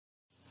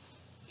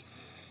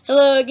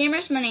Hello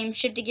gamers, my name is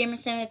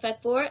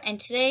ShiftyGamer7854 and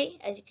today,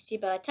 as you can see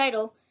by the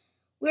title,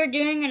 we're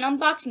doing an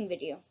unboxing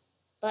video.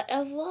 But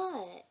of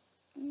what?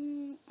 I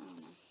don't know.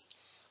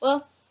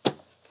 Well,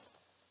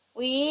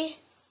 we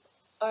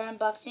are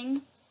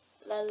unboxing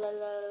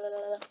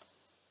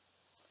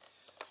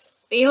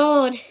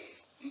Behold!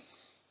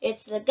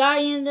 It's the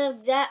Guardians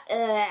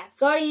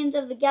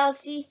of the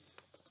Galaxy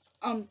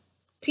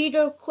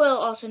Peter Quill,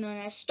 also known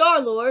as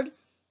Star-Lord,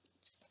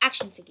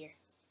 action figure.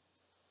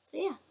 So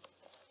yeah.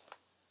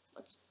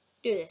 Let's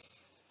do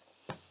this.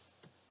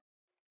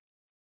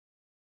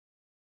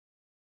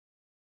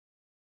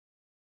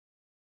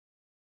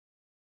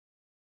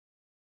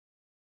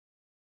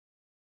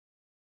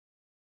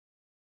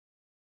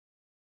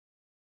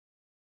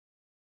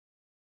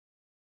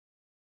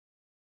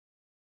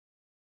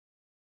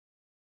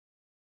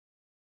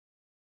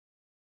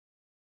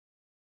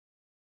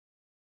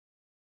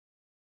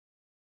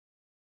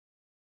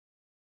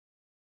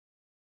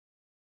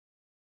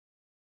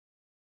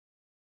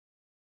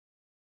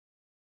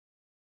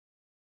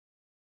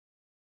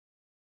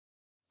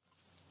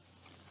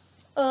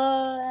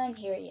 And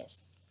here he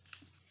is.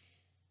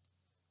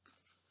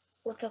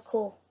 Look how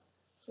cool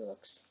he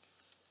looks.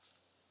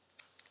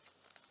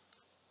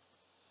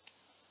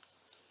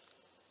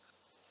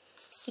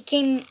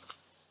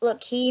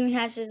 Look, he even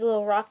has his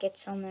little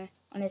rockets on there,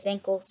 on his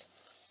ankles.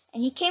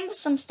 And he came with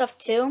some stuff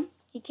too.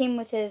 He came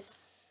with his,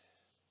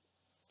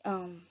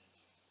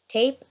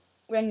 tape,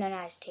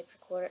 not his tape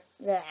recorder,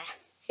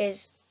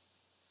 his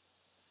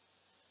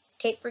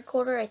tape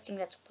recorder, I think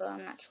that's what,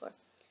 I'm not sure.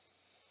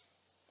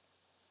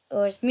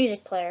 Or his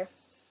music player,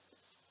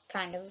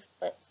 kind of,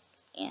 but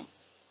yeah.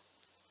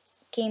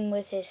 Came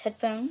with his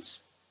headphones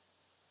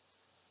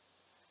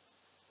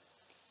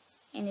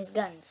and his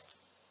guns.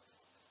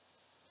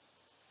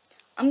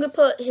 I'm gonna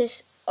put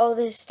all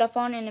this stuff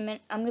on in a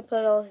minute. I'm gonna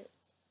put all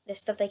the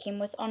stuff that came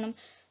with on him.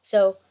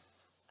 So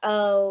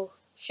I'll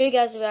show you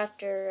guys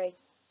after I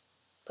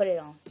put it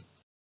on.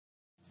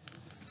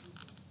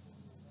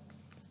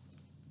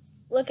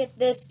 Look at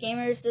this,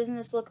 gamers. Doesn't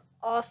this look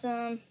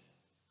awesome?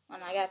 Well,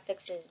 I gotta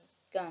fix his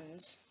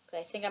guns, because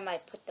I think I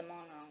might put them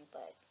on wrong,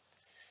 but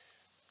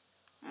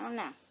I don't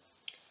know.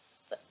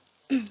 But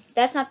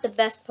that's not the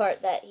best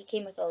part, that he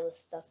came with all this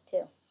stuff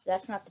too.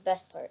 That's not the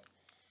best part.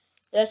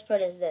 The best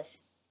part is this.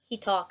 He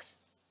talks.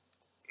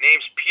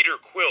 Name's Peter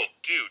Quill.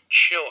 Dude,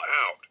 chill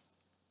out.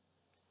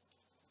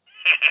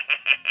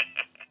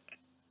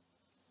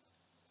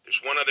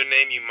 There's one other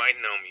name you might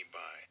know me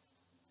by.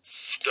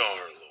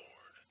 Star-Lord.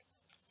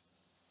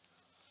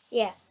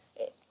 Yeah.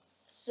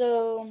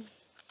 So,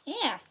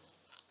 yeah.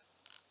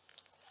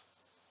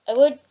 I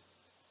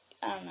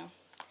don't know.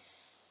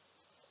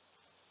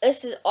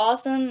 This is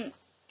awesome.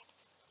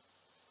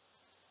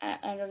 I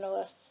don't know what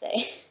else to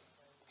say.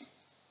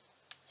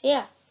 So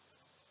yeah.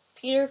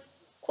 Peter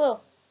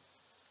Quill.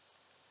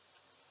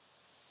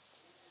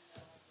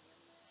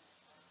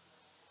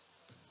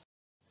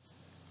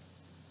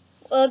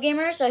 Well,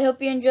 gamers, I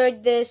hope you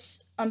enjoyed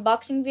this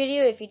unboxing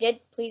video. If you did,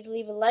 please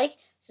leave a like,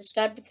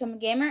 subscribe to become a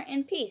gamer,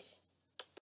 and peace.